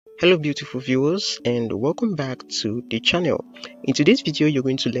Hello beautiful viewers, and welcome back to the channel. In today's video you're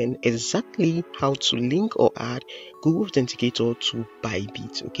going to learn exactly how to link or add Google Authenticator to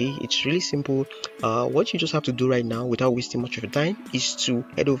Bybit. Okay, it's really simple. What you just have to do right now without wasting much of your time is to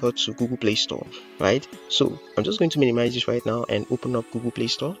head over to Google Play Store. Right, so I'm just going to minimize this right now and open up Google Play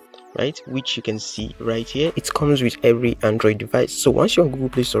Store, right, which you can see right here. It comes with every Android device. So once you're on Google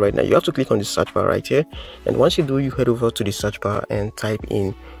Play Store right now, you have to click on the search bar right here, and once you do, you head over to the search bar and type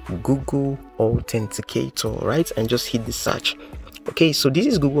in Google Authenticator, right, and just hit the search. Okay, so this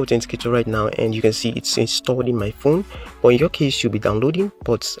is Google Authenticator right now, and you can see it's installed in my phone, or in your case you'll be downloading,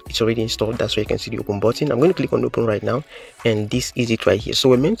 but it's already installed. That's why you can see the open button. I'm going to click on open right now, and this is it right here. So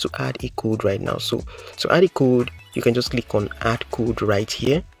we're meant to add a code right now. So to add a code, you can just click on add code right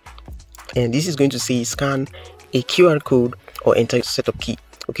here, and this is going to say scan a QR code or enter a setup key.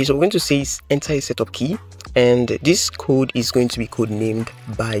 Okay, so we're going to say enter a setup key, and this code is going to be code named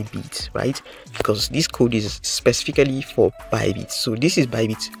Bybit, right, because this code is specifically for Bybit. So this is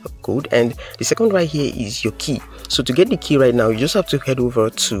Bybit code, and the second right here is your key. So to get the key right now, you just have to head over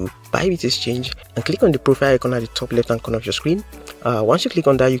to Bybit Exchange and click on the profile icon at the top left hand corner of your screen. Once you click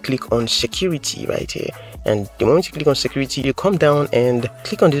on that, you click on security right here, and the moment you click on security, you come down and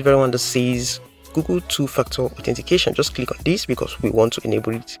click on this very one that says Google two-factor authentication. Just click on this because we want to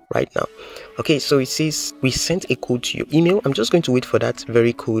enable it right now. Okay, so it says we sent a code to your email. I'm just going to wait for that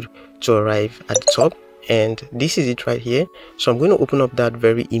very code to arrive at the top, and this is it right here. So I'm going to open up that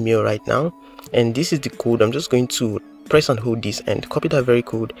very email right now, and this is the code. I'm just going to press and hold this and copy that very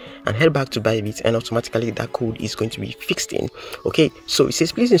code and head back to Bybit, and automatically that code is going to be fixed in. Okay, so it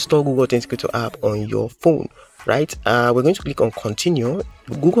says please install Google Authenticator app on your phone, right? We're going to click on continue.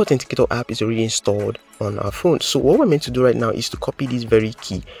 Google Authenticator app is already installed on our phone. So what we're meant to do right now is to copy this very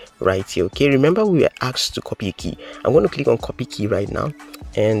key right here. Okay, remember we were asked to copy a key. I'm going to click on copy key right now,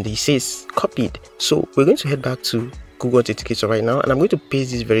 and it says copied. So we're going to head back to Google Authenticator right now, and I'm going to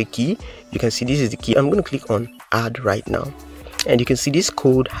paste this very key. You can see this is the key. I'm going to click on add right now, and you can see this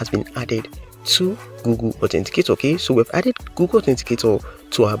code has been added to Google Authenticator. Okay, so we've added Google Authenticator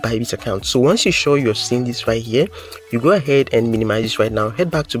to our Bybit account. So once you're sure you're seeing this right here, you go ahead and minimize this right now, head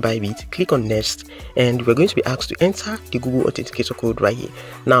back to Bybit, click on next, and we're going to be asked to enter the Google Authenticator code right here.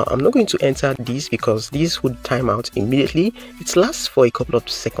 Now I'm not going to enter this because this would time out immediately. It lasts for a couple of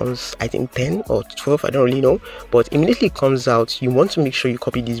seconds, I think 10 or 12, I don't really know, but immediately it comes out. You want to make sure you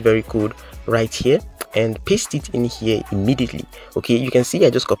copy this very code right here and paste it in here immediately. Okay, you can see I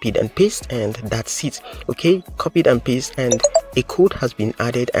just copied and paste, and that's it. Okay, copied and paste, and a code has been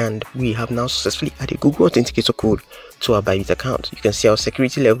added, and we have now successfully added Google Authenticator code to our Bybit account. You can see our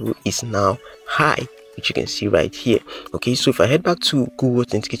security level is now high, which you can see right here. Okay, so if I head back to Google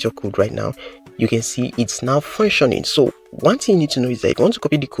Authenticator code right now, you can see it's now functioning. So one thing you need to know is that if you want to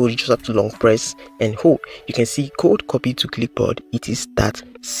copy the code, you just have to long press and hold. You can see code copy to clipboard. It is that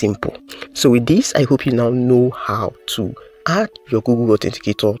simple. So with this, I hope you now know how to add your Google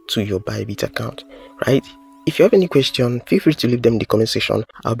Authenticator to your Bybit account, right? If you have any question, feel free to leave them in the comment section.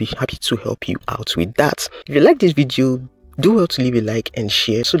 I'll be happy to help you out with that. If you like this video, do well to leave a like and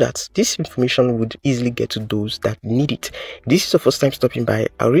share so that this information would easily get to those that need it. This is your first time stopping by.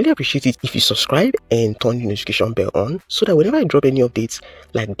 I really appreciate it if you subscribe and turn the notification bell on so that whenever I drop any updates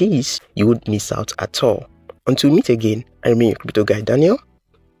like this, you won't miss out at all. Until we meet again, I remain your crypto guy Daniel.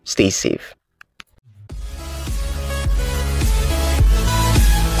 Stay safe.